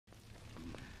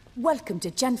Welcome to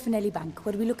Gianfinelli Bank,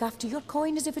 where we look after your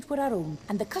coin as if it were our own,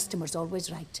 and the customer's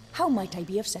always right. How might I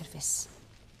be of service?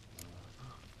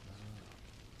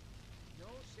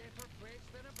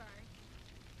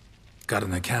 Got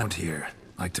an account here.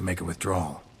 Like to make a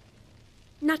withdrawal.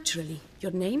 Naturally.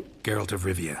 Your name? Geralt of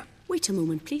Rivia. Wait a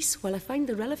moment, please, while I find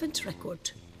the relevant record.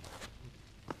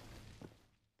 I'm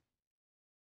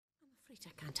afraid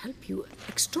I can't help you.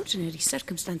 Extraordinary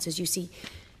circumstances, you see.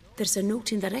 There's a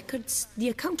note in the records. The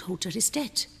account holder is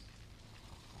dead.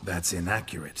 That's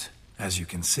inaccurate, as you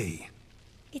can see.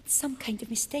 It's some kind of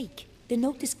mistake. The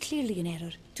note is clearly in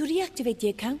error. To reactivate the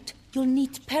account, you'll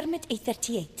need permit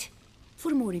A38.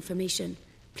 For more information,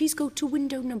 please go to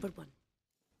window number 1.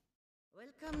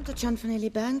 Welcome to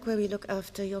Gianfinelli Bank, where we look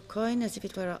after your coin as if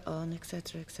it were our own,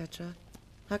 etc., etc.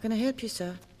 How can I help you,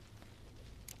 sir?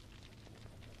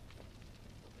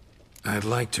 I'd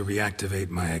like to reactivate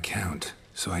my account,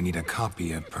 so I need a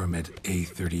copy of permit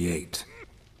A38.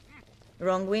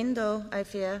 Wrong window, I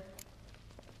fear.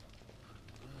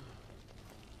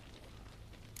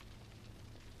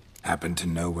 Happen to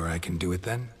know where I can do it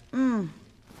then?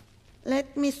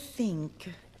 Let me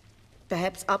think.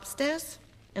 Perhaps upstairs,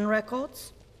 in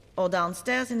records? Or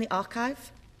downstairs in the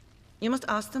archive? You must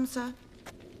ask them, sir.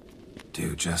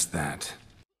 Do just that.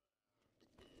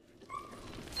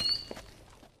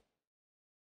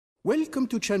 Welcome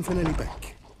to Gianfinelli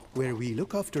Bank, where we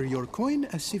look after your coin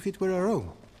as if it were our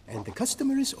own, and the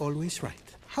customer is always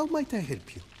right. How might I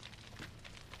help you?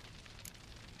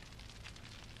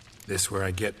 This where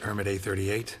I get permit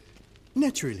A38?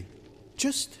 Naturally.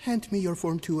 Just hand me your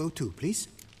Form 202, please.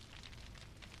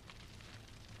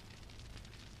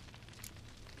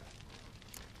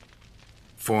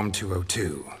 Form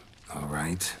 202. All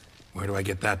right. Where do I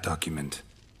get that document?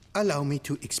 Allow me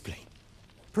to explain.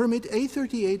 Permit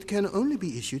A38 can only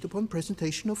be issued upon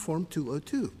presentation of Form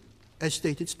 202, as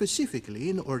stated specifically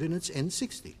in Ordinance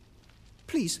N60.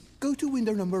 Please, go to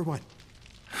window number 1.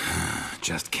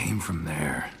 Just came from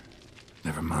there.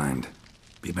 Never mind.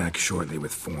 Be back shortly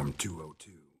with Form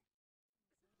 202.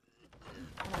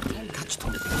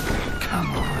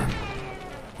 Come on.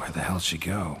 Where the hell'd she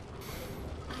go?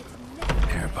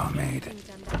 Hair pomade.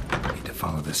 Need to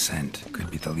follow the scent.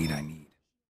 Could be the lead I need.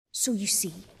 So you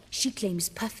see, she claims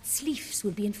puffed sleeves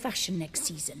will be in fashion next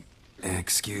season.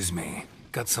 Excuse me.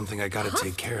 Got something I gotta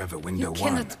take care of at window 1. You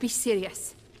cannot be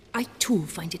serious. I too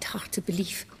find it hard to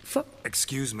believe.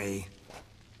 Excuse me.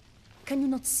 Can you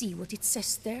not see what it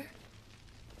says there?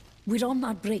 We're on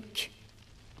our break.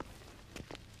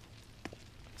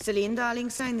 Celine, darling,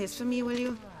 sign this for me, will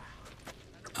you?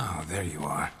 Oh, there you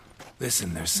are.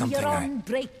 Listen, there's something We're on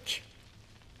break.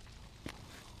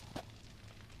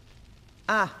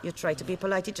 Ah, you try to be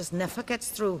polite, it just never gets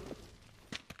through.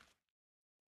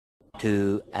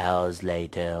 2 hours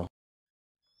later.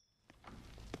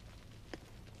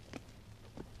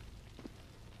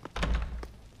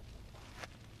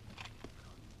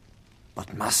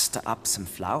 But muster up some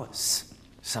flowers,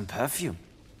 some perfume.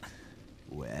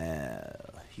 Well,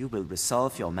 you will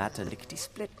resolve your matter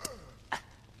lickety-split.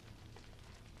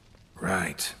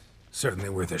 Right. Certainly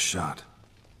worth a shot.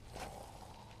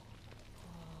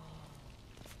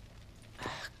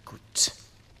 Good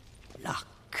luck.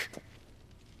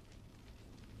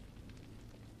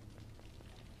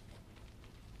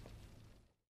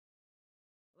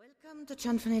 Welcome to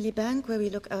Gianfinelli Bank, where we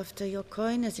look after your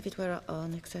coin as if it were our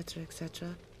own, etc.,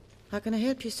 etc. How can I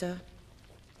help you, sir?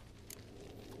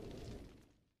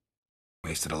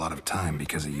 Wasted a lot of time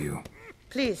because of you.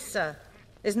 Please, sir.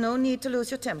 There's no need to lose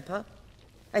your temper.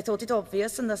 I thought it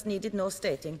obvious and thus needed no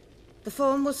stating. The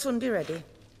form will soon be ready.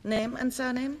 Name and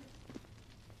surname?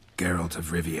 Geralt of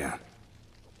Rivia.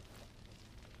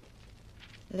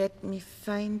 Let me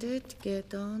find it.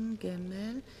 Get on,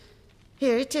 Gemel.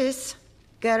 Here it is.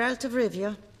 Geralt of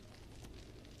Rivia.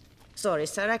 Sorry,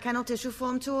 sir, I cannot issue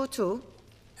Form 202.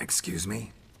 Excuse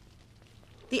me?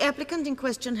 The applicant in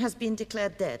question has been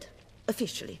declared dead,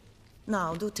 officially.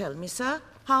 Now, do tell me, sir,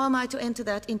 how am I to enter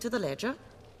that into the ledger?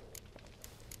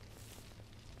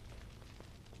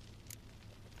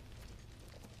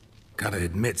 Gotta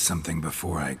admit something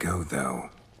before I go,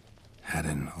 though. Had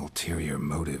an ulterior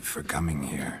motive for coming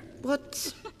here.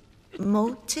 What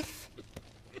motive?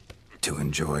 To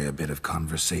enjoy a bit of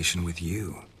conversation with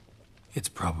you. It's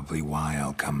probably why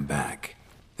I'll come back,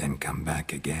 then come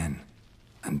back again.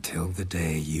 Until the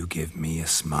day you give me a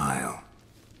smile.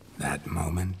 That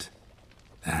moment,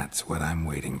 that's what I'm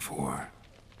waiting for.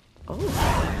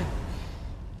 Oh.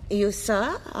 You,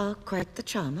 sir, are quite the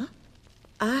charmer.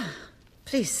 Ah,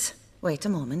 please, wait a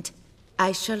moment.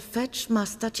 I shall fetch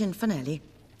Master Gianfinelli.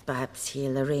 Perhaps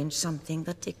he'll arrange something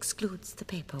that excludes the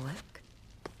paperwork.